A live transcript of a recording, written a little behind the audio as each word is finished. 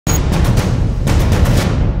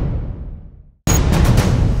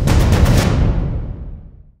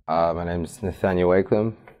My name's Nathaniel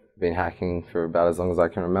Wakelam. Been hacking for about as long as I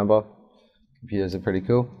can remember. Computers are pretty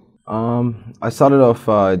cool. I started off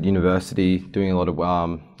at university doing a lot of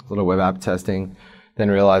web app testing,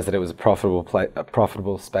 then realized that it was a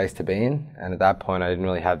profitable space to be in, and at that point I didn't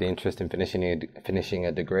really have the interest in finishing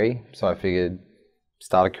a degree, so I figured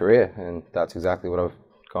start a career, and that's exactly what I've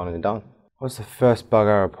gone and done. What's the first bug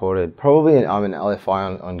I reported? Probably an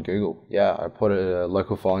LFI on Google. Yeah, I reported a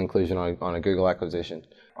local file inclusion on a Google acquisition.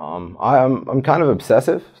 I'm kind of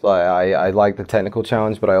obsessive. Like I like the technical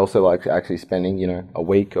challenge, but I also like actually spending a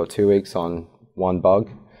week or 2 weeks on one bug.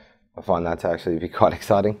 I find that to actually be quite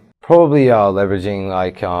exciting. Probably leveraging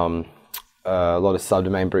like a lot of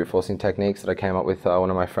subdomain brute forcing techniques that I came up with one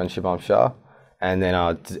of my friends Shubham Shah, and then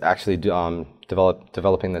actually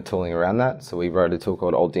developing the tooling around that. So we wrote a tool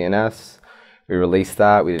called altDNS. We released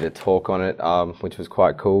that. We did a talk on it, which was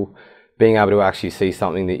quite cool. Being able to actually see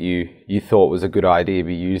something that you thought was a good idea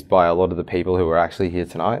be used by a lot of the people who are actually here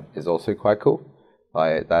tonight is also quite cool.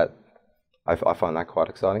 I find that quite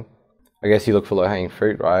exciting. I guess you look for low-hanging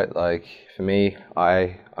fruit, right? Like for me,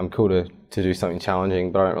 I'm cool to do something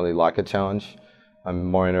challenging, but I don't really like a challenge. I'm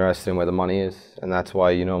more interested in where the money is, and that's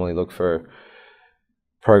why you normally look for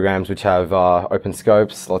programs which have open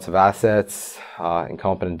scopes, lots of assets,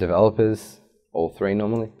 incompetent developers. All three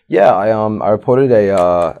normally. Yeah, I reported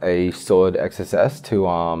a stored XSS to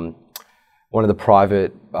one of the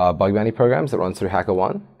private bug bounty programs that runs through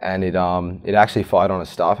HackerOne, and it actually fired on a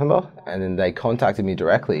staff member, and then they contacted me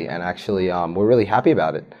directly and actually were really happy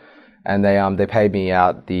about it, and they paid me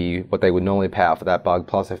out what they would normally pay out for that bug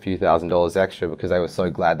plus a few $1,000s extra because they were so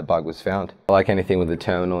glad the bug was found. Like anything with a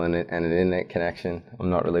terminal and an internet connection, I'm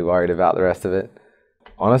not really worried about the rest of it.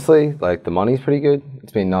 Honestly, like the money's pretty good.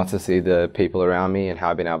 It's been nice to see the people around me and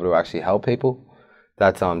how I've been able to actually help people.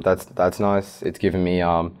 That's nice. It's given me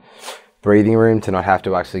breathing room to not have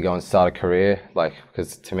to actually go and start a career. Like,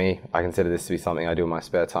 because to me, I consider this to be something I do in my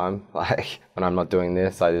spare time. Like when I'm not doing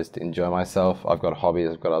this, I just enjoy myself. I've got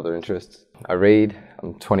hobbies. I've got other interests. I read.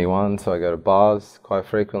 I'm 21, so I go to bars quite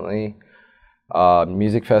frequently.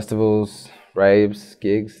 Music festivals, raves,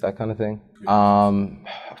 gigs, that kind of thing.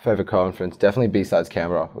 Favorite conference, definitely B-Sides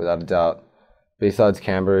Canberra, without a doubt. B-Sides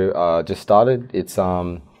Canberra just started. It's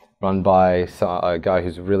run by a guy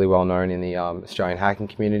who's really well known in the Australian hacking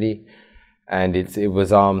community, and it was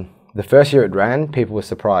the first year it ran, people were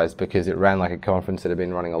surprised because it ran like a conference that had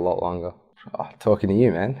been running a lot longer. Talking to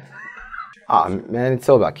you, man. Man, it's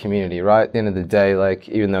all about community, right? At the end of the day, like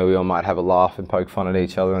even though we all might have a laugh and poke fun at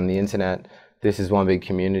each other on the internet, this is one big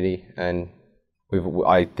community, and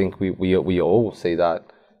I think we all will see that,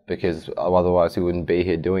 because otherwise we wouldn't be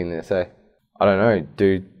here doing this, eh? I don't know,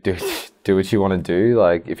 do what you want to do.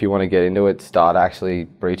 Like if you want to get into it, start actually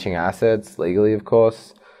breaching assets legally, of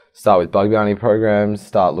course. Start with bug bounty programs,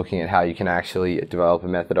 start looking at how you can actually develop a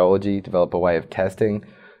methodology, develop a way of testing,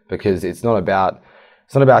 because it's not about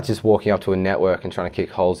just walking up to a network and trying to kick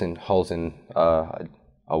holes in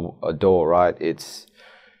a door, right?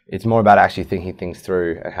 It's more about actually thinking things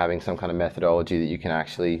through and having some kind of methodology that you can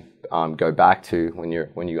actually go back to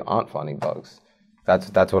when you aren't finding bugs.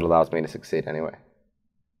 That's what allows me to succeed anyway.